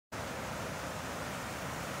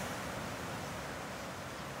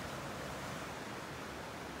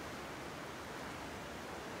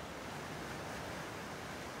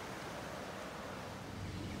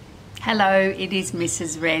Hello, it is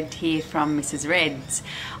Mrs. Red here from Mrs. Red's.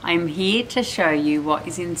 I'm here to show you what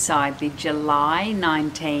is inside the July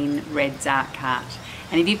 19 Red's art cart.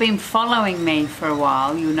 And if you've been following me for a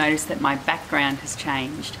while, you'll notice that my background has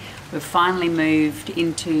changed. We've finally moved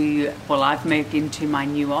into, well, I've moved into my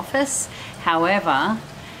new office. However,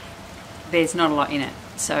 there's not a lot in it.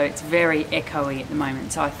 So it's very echoey at the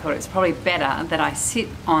moment. So I thought it's probably better that I sit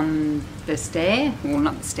on the stair, well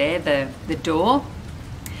not the stair, the door,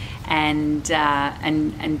 and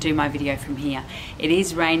do my video from here. It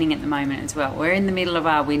is raining at the moment as well. We're in the middle of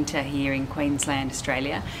our winter here in Queensland,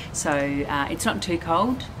 Australia. So it's not too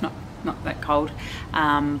cold, not that cold,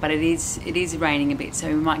 but it is raining a bit. So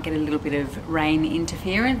we might get a little bit of rain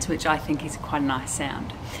interference, which I think is quite a nice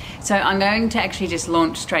sound. So I'm going to actually just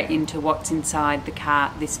launch straight into what's inside the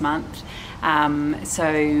cart this month.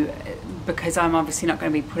 So because I'm obviously not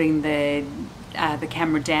going to be putting the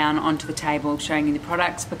camera down onto the table showing you the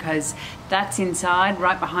products, because that's inside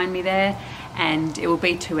right behind me there and it will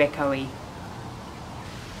be too echoey.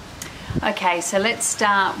 Okay, so let's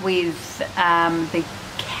start with the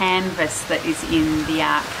canvas that is in the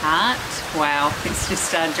art cart. Wow, it's just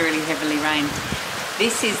started to really heavily rain.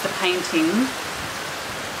 This is the painting.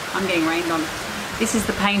 I'm getting rained on. This is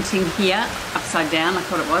the painting here, upside down, I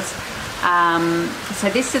thought it was. So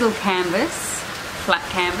this little canvas, flat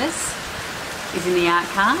canvas, is in the art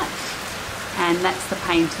cart, and that's the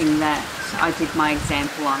painting that I did my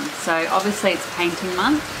example on. So obviously it's painting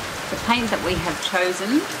month. The paint that we have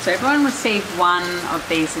chosen, so everyone received one of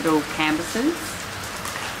these little canvases.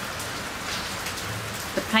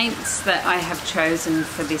 The paints that I have chosen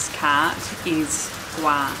for this cart is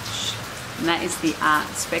gouache, and that is the Art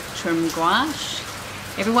Spectrum gouache.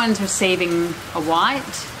 Everyone's receiving a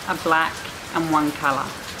white, a black and one colour.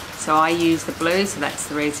 So I use the blue, so that's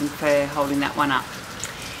the reason for holding that one up.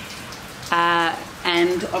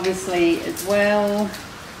 And obviously as well,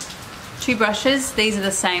 two brushes. These are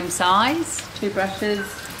the same size, two brushes,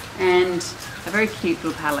 and a very cute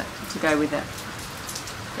little palette to go with it.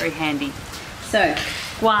 Very handy. So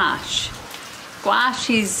gouache.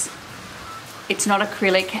 Gouache is, it's not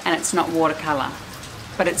acrylic and it's not watercolour,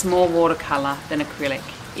 but it's more watercolour than acrylic.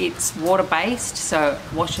 It's water-based, so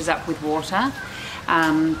it washes up with water.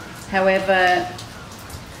 However,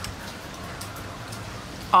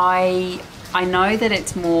 I know that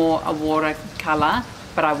it's more a watercolour,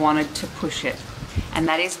 but I wanted to push it. And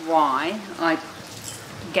that is why I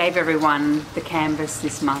gave everyone the canvas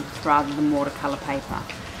this month rather than watercolour paper.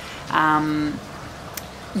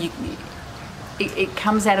 It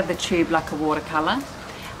comes out of the tube like a watercolour,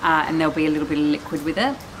 and there'll be a little bit of liquid with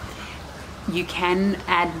it. You can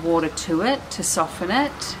add water to it to soften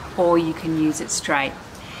it, or you can use it straight.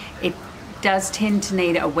 It does tend to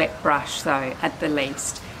need a wet brush though, at the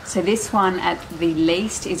least. So this one at the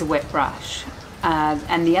least is a wet brush.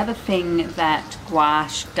 And the other thing that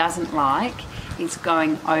gouache doesn't like is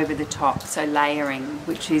going over the top, so layering,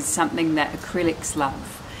 which is something that acrylics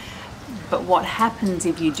love. But what happens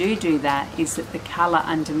if you do that is that the colour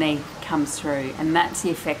underneath comes through, and that's the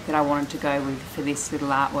effect that I wanted to go with for this little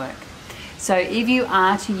artwork. So if you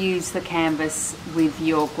are to use the canvas with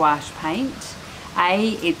your gouache paint,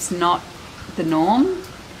 A, it's not the norm,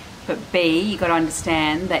 but B, you've got to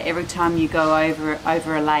understand that every time you go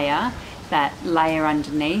over a layer, that layer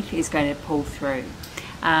underneath is going to pull through.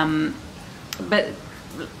 But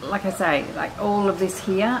like I say, like all of this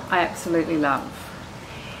here, I absolutely love.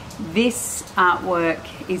 This artwork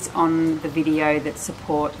is on the video that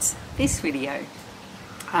supports this video.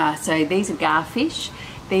 So these are garfish.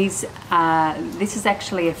 This is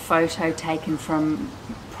actually a photo taken from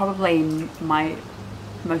probably my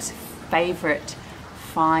most favourite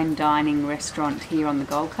fine dining restaurant here on the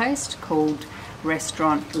Gold Coast, called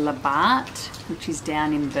Restaurant La Bart, which is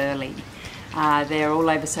down in Burleigh. They're all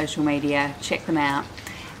over social media, check them out.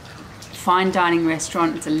 Fine dining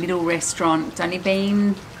restaurant, it's a little restaurant, it's only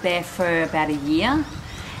been there for about a year,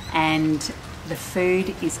 and the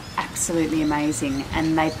food is absolutely amazing.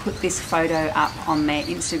 And they put this photo up on their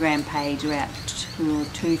Instagram page about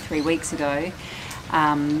 2-3 weeks ago,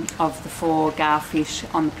 of the 4 garfish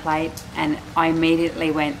on the plate, and I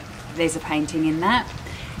immediately went, there's a painting in that.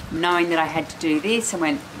 Knowing that I had to do this, I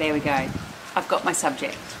went, there we go, I've got my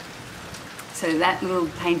subject. So that little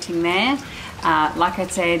painting there, like I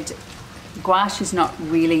said, gouache is not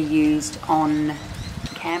really used on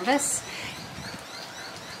canvas.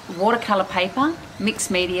 Watercolour paper, mixed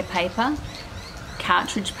media paper,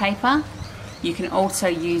 cartridge paper. You can also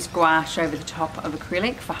use gouache over the top of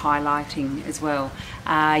acrylic for highlighting as well.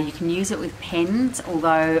 You can use it with pens,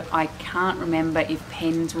 although I can't remember if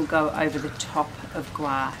pens will go over the top of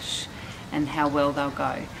gouache and how well they'll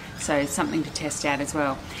go. So something to test out as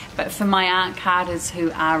well. But for my art carters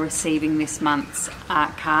who are receiving this month's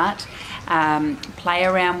art cart, play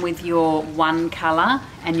around with your one colour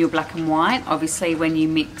and your black and white. Obviously when you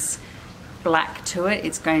mix black to it,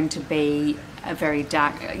 it's going to be a very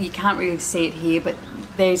dark, you can't really see it here, but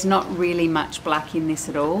there's not really much black in this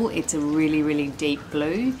at all. It's a really, really deep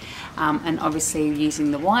blue. And obviously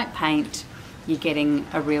using the white paint, you're getting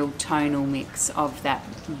a real tonal mix of that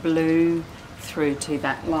blue through to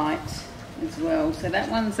that light as well. So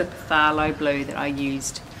that one's a phthalo blue that I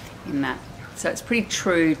used in that. So it's pretty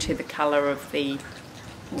true to the colour of the,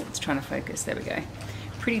 oh, it's trying to focus, there we go.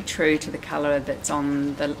 Pretty true to the colour that's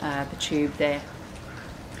on the tube there.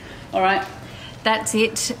 All right, that's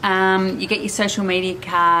it. You get your social media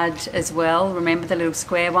card as well. Remember the little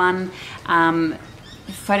square one.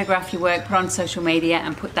 Photograph your work, put on social media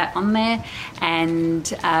and put that on there,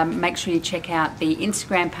 and make sure you check out the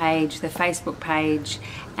Instagram page, the Facebook page,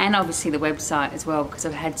 and obviously the website as well, because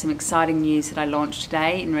I've had some exciting news that I launched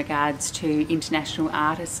today in regards to international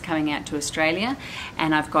artists coming out to Australia,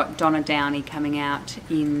 and I've got Donna Downey coming out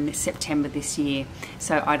in September this year.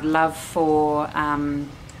 So I'd love for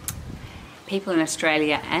people in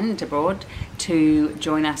Australia and abroad to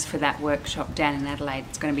join us for that workshop down in Adelaide.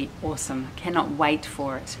 It's going to be awesome. I cannot wait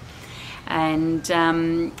for it. And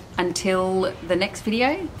until the next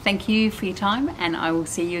video, thank you for your time, and I will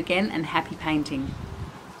see you again, and happy painting.